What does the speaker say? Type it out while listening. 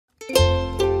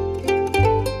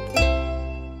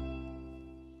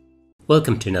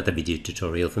Welcome to another video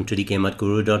tutorial from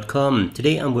 2dgameartguru.com.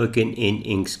 Today I'm working in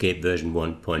Inkscape version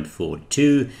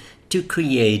 1.42 to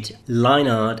create line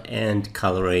art and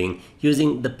coloring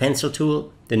using the pencil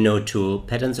tool, the node tool,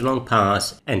 patterns along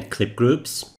paths and clip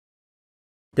groups.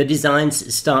 The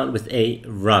designs start with a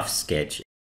rough sketch.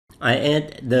 I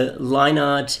add the line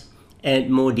art, add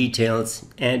more details,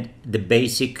 add the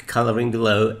basic coloring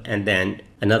below and then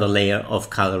another layer of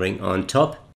coloring on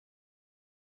top.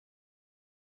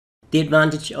 The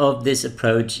advantage of this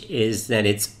approach is that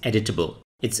it's editable.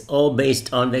 It's all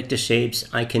based on vector shapes.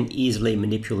 I can easily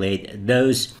manipulate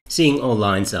those. Seeing all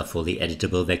lines are fully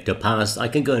editable vector paths, I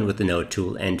can go in with the node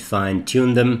tool and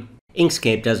fine-tune them.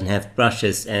 Inkscape doesn't have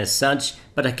brushes as such,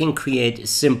 but I can create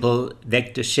simple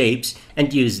vector shapes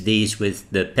and use these with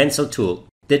the pencil tool.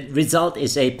 The result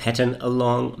is a pattern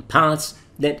along paths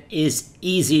that is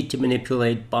easy to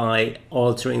manipulate by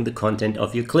altering the content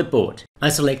of your clipboard. I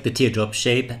select the teardrop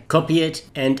shape, copy it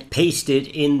and paste it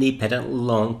in the pattern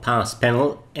along paths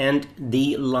panel, and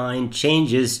the line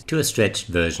changes to a stretched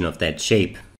version of that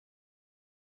shape.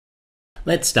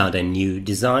 Let's start a new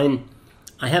design.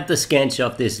 I have the sketch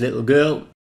of this little girl.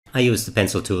 I use the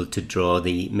pencil tool to draw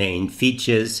the main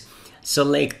features.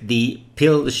 Select the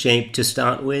pill shape to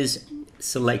start with.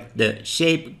 Select the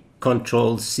shape,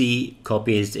 Ctrl C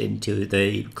copies into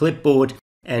the clipboard,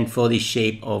 and for the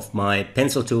shape of my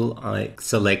pencil tool I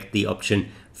select the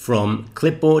option from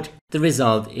clipboard. The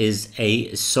result is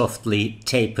a softly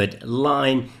tapered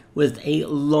line with a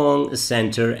long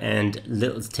center and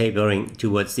little tapering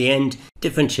towards the end.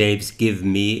 Different shapes give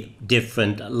me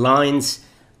different lines,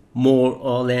 more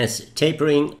or less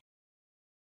tapering.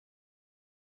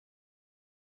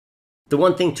 The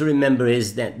one thing to remember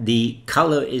is that the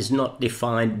color is not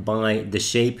defined by the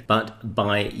shape but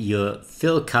by your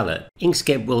fill color.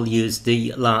 Inkscape will use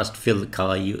the last fill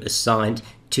color you assigned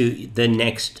to the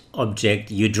next object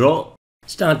you draw.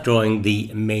 Start drawing the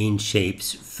main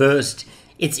shapes first.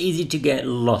 It's easy to get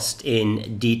lost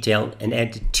in detail and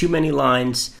add too many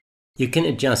lines. You can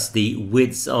adjust the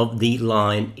width of the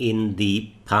line in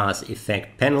the Path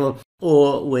Effect panel,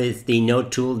 or with the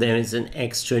node tool there is an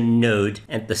extra node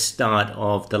at the start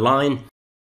of the line.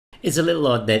 It's a little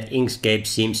odd that Inkscape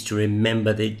seems to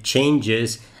remember the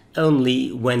changes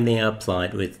only when they are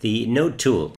applied with the node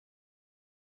tool.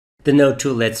 The node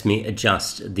tool lets me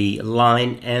adjust the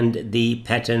line and the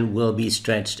pattern will be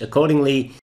stretched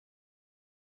accordingly.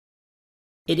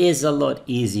 It is a lot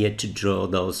easier to draw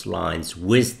those lines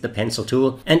with the pencil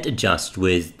tool and adjust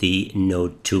with the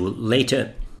node tool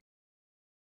later.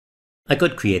 I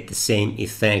could create the same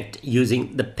effect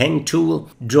using the pen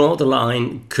tool, draw the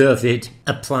line, curve it,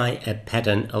 apply a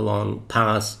pattern along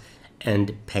paths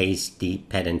and paste the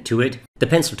pattern to it. The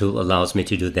pencil tool allows me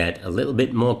to do that a little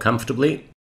bit more comfortably.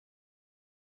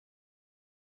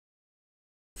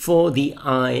 For the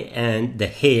eye and the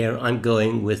hair, I'm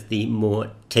going with the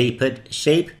more tapered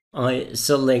shape. I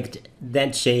select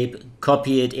that shape,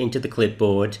 copy it into the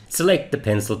clipboard, select the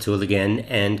pencil tool again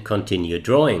and continue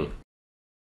drawing.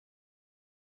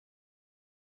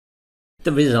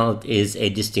 The result is a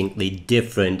distinctly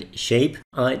different shape.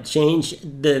 I change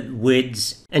the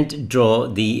widths and draw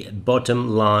the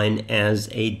bottom line as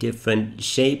a different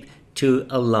shape to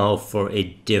allow for a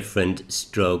different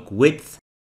stroke width.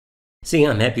 See,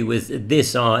 I'm happy with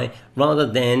this eye. Rather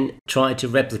than try to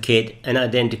replicate an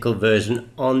identical version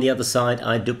on the other side,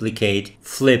 I duplicate,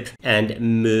 flip and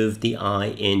move the eye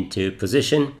into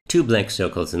position. Two black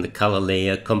circles in the color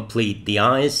layer complete the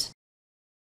eyes.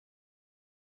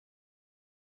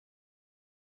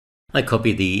 I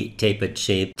copy the tapered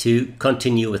shape to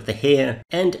continue with the hair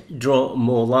and draw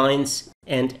more lines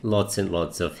and lots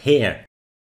of hair.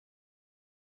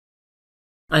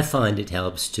 I find it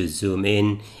helps to zoom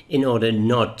in order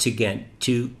not to get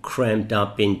too cramped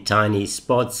up in tiny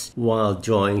spots while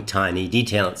drawing tiny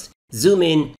details. Zoom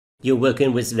in, you're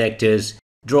working with vectors,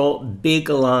 draw big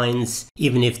lines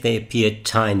even if they appear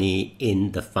tiny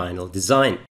in the final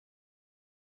design.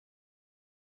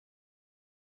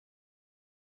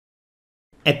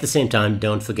 At the same time,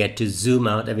 don't forget to zoom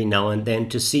out every now and then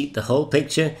to see the whole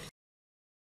picture.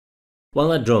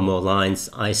 While I draw more lines,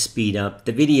 I speed up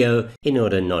the video in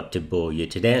order not to bore you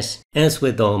to death. As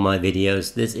with all my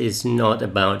videos, this is not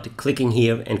about clicking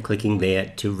here and clicking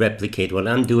there to replicate what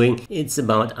I'm doing. It's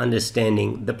about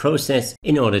understanding the process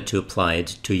in order to apply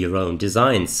it to your own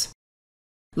designs.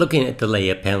 Looking at the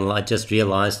layer panel, I just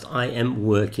realized I am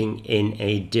working in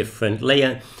a different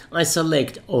layer. I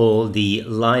select all the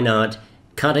line art,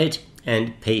 cut it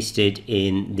and paste it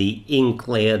in the ink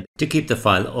layer to keep the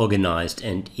file organized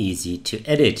and easy to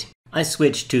edit. I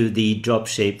switch to the drop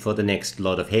shape for the next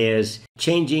lot of hairs,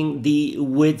 changing the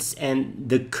width and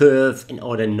the curve in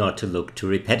order not to look too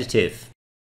repetitive.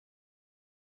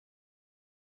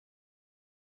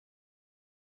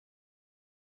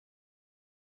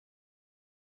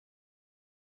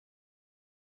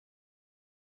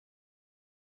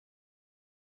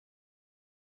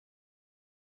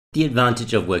 The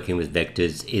advantage of working with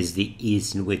vectors is the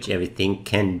ease in which everything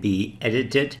can be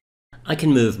edited. I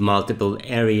can move multiple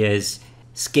areas,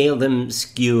 scale them,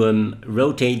 skew them,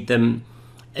 rotate them,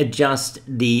 adjust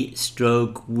the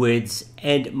stroke widths,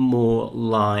 add more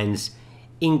lines,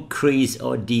 increase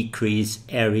or decrease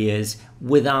areas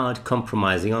without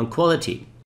compromising on quality.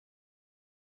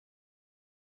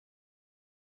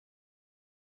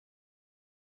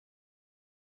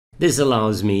 This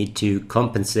allows me to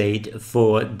compensate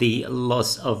for the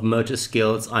loss of motor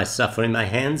skills I suffer in my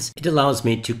hands. It allows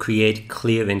me to create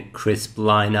clear and crisp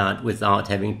line art without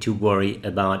having to worry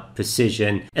about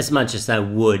precision as much as I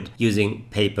would using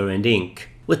paper and ink.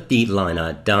 With the line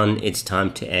art done, it's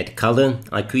time to add color.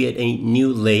 I create a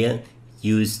new layer,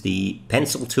 use the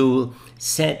pencil tool,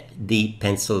 set the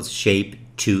pencil's shape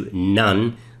to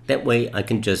none. That way I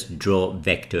can just draw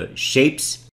vector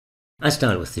shapes. I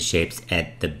start with the shapes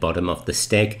at the bottom of the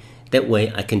stack. That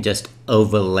way I can just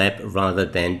overlap rather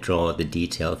than draw the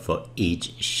detail for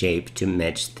each shape to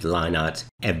match the line art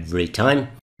every time.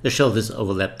 The shoulders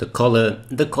overlap the collar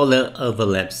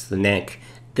overlaps the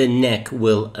neck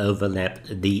will overlap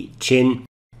the chin.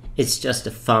 It's just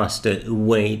a faster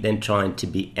way than trying to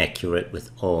be accurate with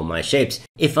all my shapes.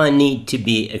 If I need to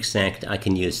be exact, I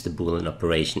can use the Boolean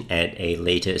operation at a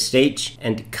later stage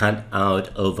and cut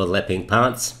out overlapping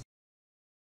parts.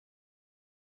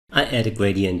 I add a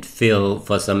gradient fill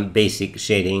for some basic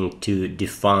shading to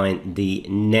define the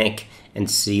neck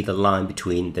and see the line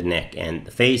between the neck and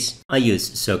the face. I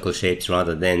use circle shapes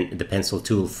rather than the pencil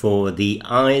tool for the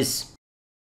eyes.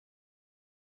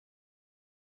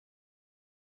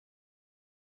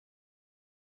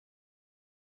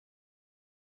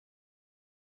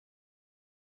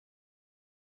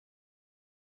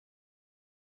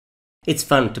 It's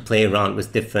fun to play around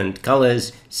with different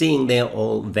colors. Seeing they're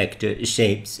all vector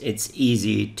shapes, it's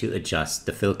easy to adjust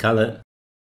the fill color.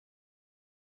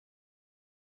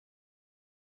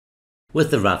 With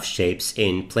the rough shapes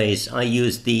in place, I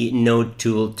use the node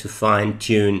tool to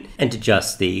fine-tune and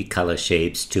adjust the color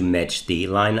shapes to match the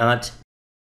line art.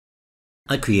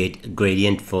 I create a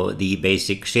gradient for the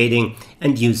basic shading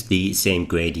and use the same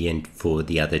gradient for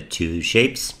the other two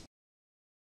shapes.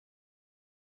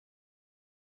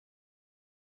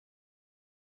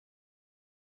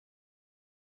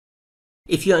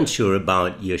 If you're unsure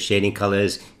about your shading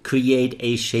colors, create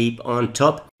a shape on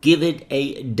top, give it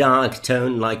a dark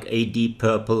tone like a deep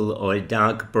purple or a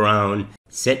dark brown,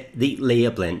 set the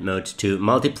layer blend mode to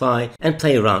multiply and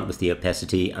play around with the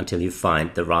opacity until you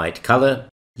find the right color.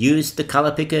 Use the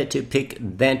color picker to pick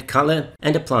that color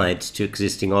and apply it to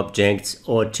existing objects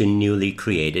or to newly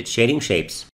created shading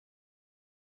shapes.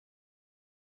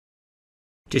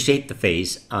 To shape the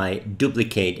face, I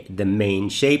duplicate the main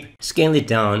shape, scale it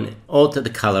down, alter the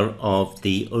color of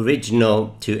the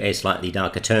original to a slightly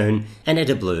darker tone, and add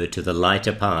a blur to the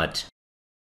lighter part.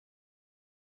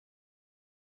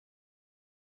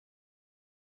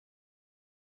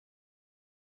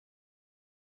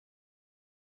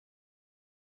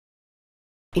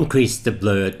 Increase the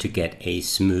blur to get a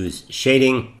smooth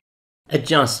shading.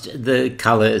 Adjust the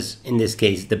colors. In this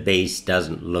case, the base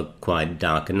doesn't look quite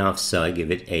dark enough, so I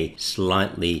give it a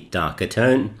slightly darker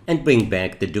tone and bring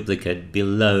back the duplicate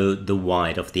below the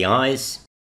white of the eyes.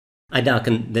 I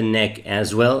darken the neck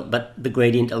as well, but the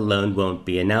gradient alone won't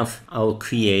be enough. I'll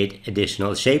create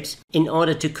additional shapes. In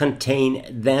order to contain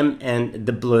them and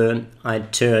the blur, I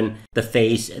turn the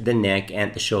face, the neck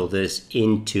and the shoulders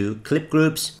into clip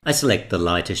groups. I select the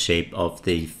lighter shape of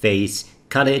the face,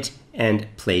 cut it and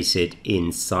place it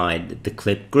inside the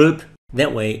clip group.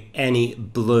 That way any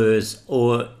blurs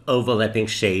or overlapping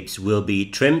shapes will be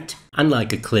trimmed.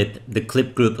 Unlike a clip, the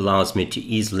clip group allows me to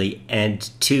easily add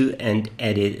to and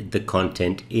edit the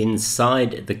content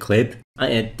inside the clip. I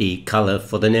add the color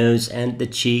for the nose and the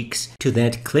cheeks to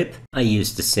that clip. I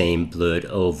use the same blurred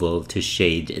oval to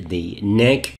shade the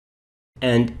neck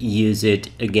and use it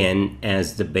again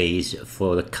as the base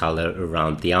for the color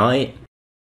around the eye.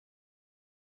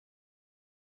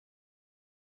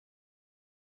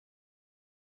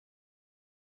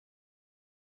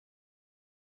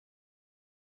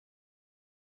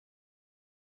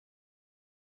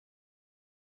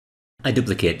 I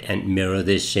duplicate and mirror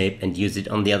this shape and use it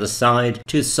on the other side.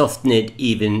 To soften it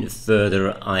even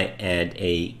further, I add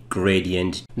a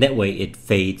gradient. That way it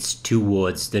fades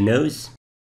towards the nose.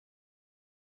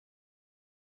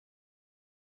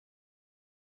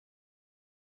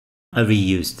 I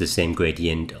reuse the same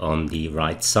gradient on the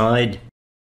right side.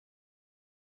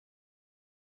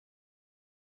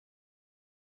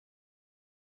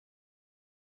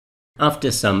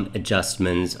 After some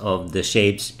adjustments of the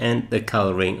shapes and the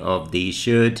coloring of the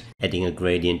shirt, adding a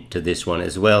gradient to this one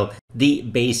as well, the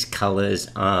base colors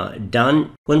are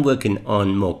done. When working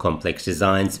on more complex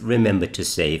designs, remember to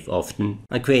save often.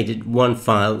 I created one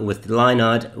file with line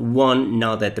art, one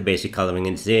now that the basic coloring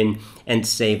is in, and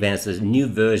save as a new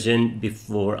version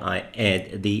before I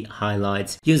add the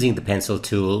highlights. Using the pencil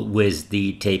tool with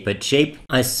the tapered shape,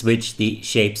 I switch the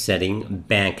shape setting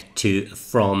back to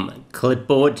from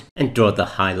clipboard and draw the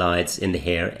highlights in the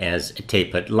hair as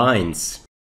tapered lines.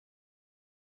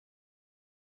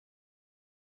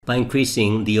 By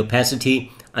increasing the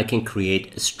opacity, I can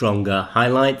create stronger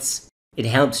highlights. It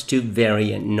helps to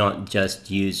vary and not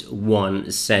just use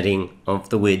one setting of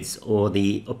the width or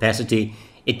the opacity.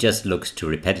 It just looks too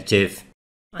repetitive.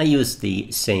 I use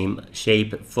the same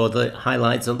shape for the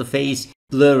highlights on the face,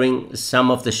 blurring some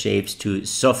of the shapes to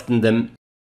soften them.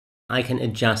 I can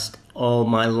adjust all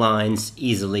my lines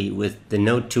easily with the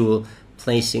node tool,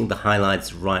 placing the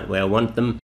highlights right where I want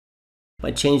them. By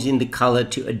changing the color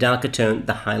to a darker tone,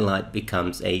 the highlight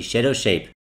becomes a shadow shape.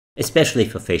 Especially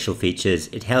for facial features,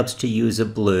 it helps to use a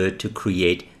blur to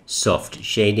create soft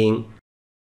shading.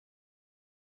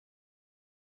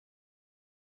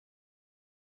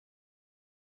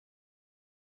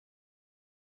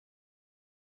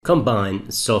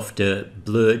 Combine softer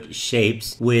blurred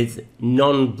shapes with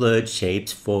non-blurred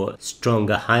shapes for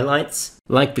stronger highlights,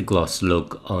 like the gloss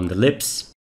look on the lips.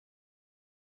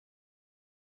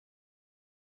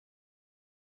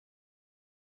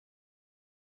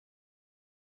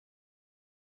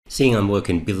 Seeing I'm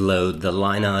working below the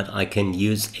line art, I can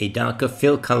use a darker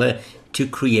fill color to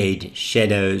create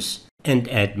shadows and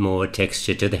add more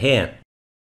texture to the hair.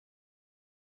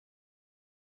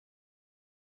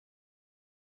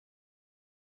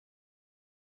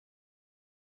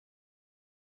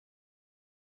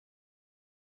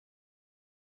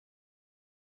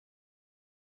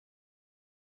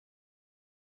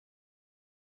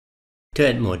 To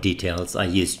add more details, I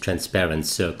use transparent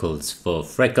circles for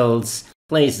freckles.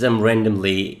 Place them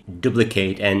randomly,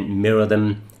 duplicate and mirror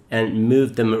them, and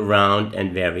move them around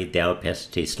and vary their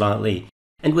opacity slightly.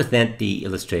 And with that, the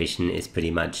illustration is pretty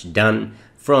much done.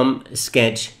 From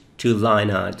sketch to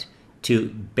line art to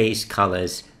base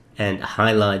colors and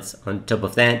highlights on top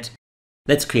of that.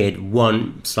 Let's create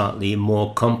one slightly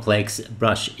more complex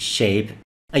brush shape.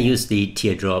 I use the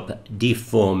teardrop,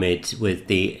 deform it with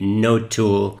the node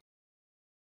tool,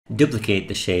 duplicate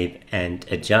the shape and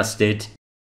adjust it.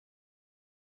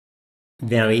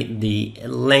 Vary the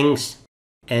length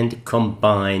and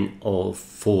combine all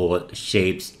four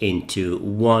shapes into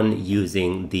one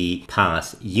using the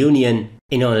path union.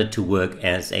 In order to work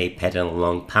as a pattern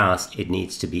along path, it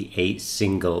needs to be a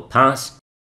single path.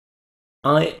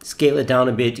 I scale it down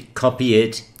a bit, copy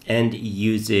it, and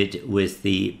use it with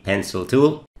the pencil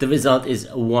tool. The result is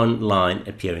one line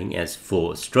appearing as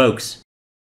 4 strokes.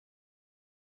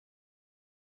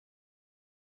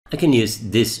 I can use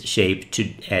this shape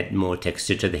to add more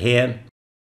texture to the hair.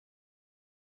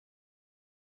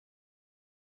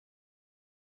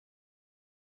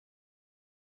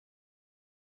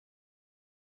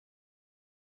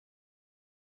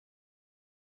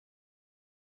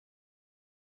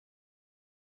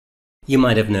 You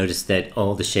might have noticed that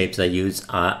all the shapes I use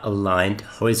are aligned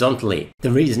horizontally.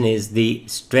 The reason is the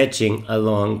stretching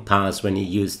along paths when you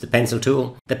use the pencil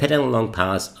tool. The pattern along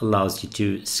paths allows you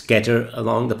to scatter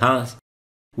along the path.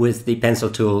 With the pencil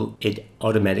tool, it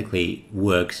automatically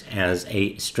works as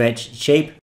a stretch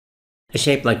shape. A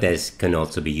shape like this can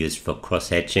also be used for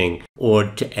cross-hatching or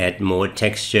to add more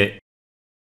texture.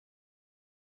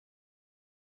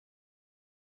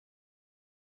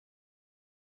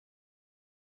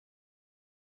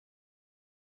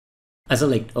 I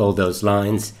select all those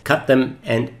lines, cut them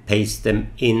and paste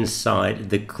them inside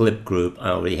the clip group I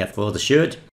already have for the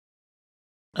shirt.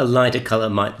 A lighter color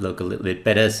might look a little bit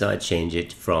better, so I change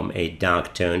it from a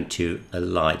dark tone to a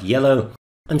light yellow.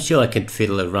 I'm sure I could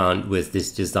fiddle around with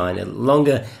this design a little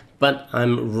longer, but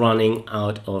I'm running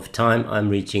out of time. I'm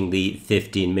reaching the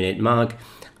 15-minute mark.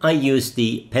 I use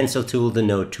the pencil tool, the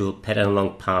node tool, pattern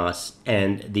along paths,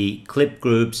 and the clip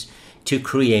groups to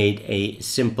create a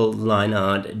simple line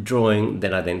art drawing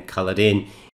that I then colored in.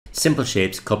 Simple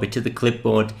shapes copied to the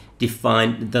clipboard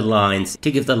define the lines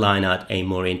to give the line art a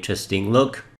more interesting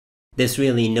look. There's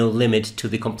really no limit to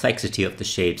the complexity of the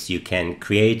shapes you can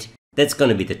create. That's going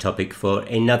to be the topic for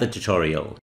another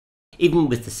tutorial. Even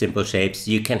with the simple shapes,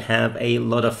 you can have a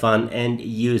lot of fun and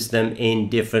use them in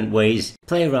different ways.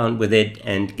 Play around with it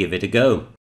and give it a go.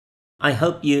 I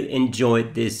hope you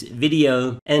enjoyed this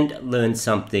video and learned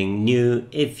something new.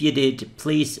 If you did,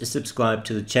 please subscribe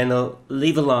to the channel,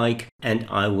 leave a like, and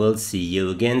I will see you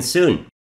again soon.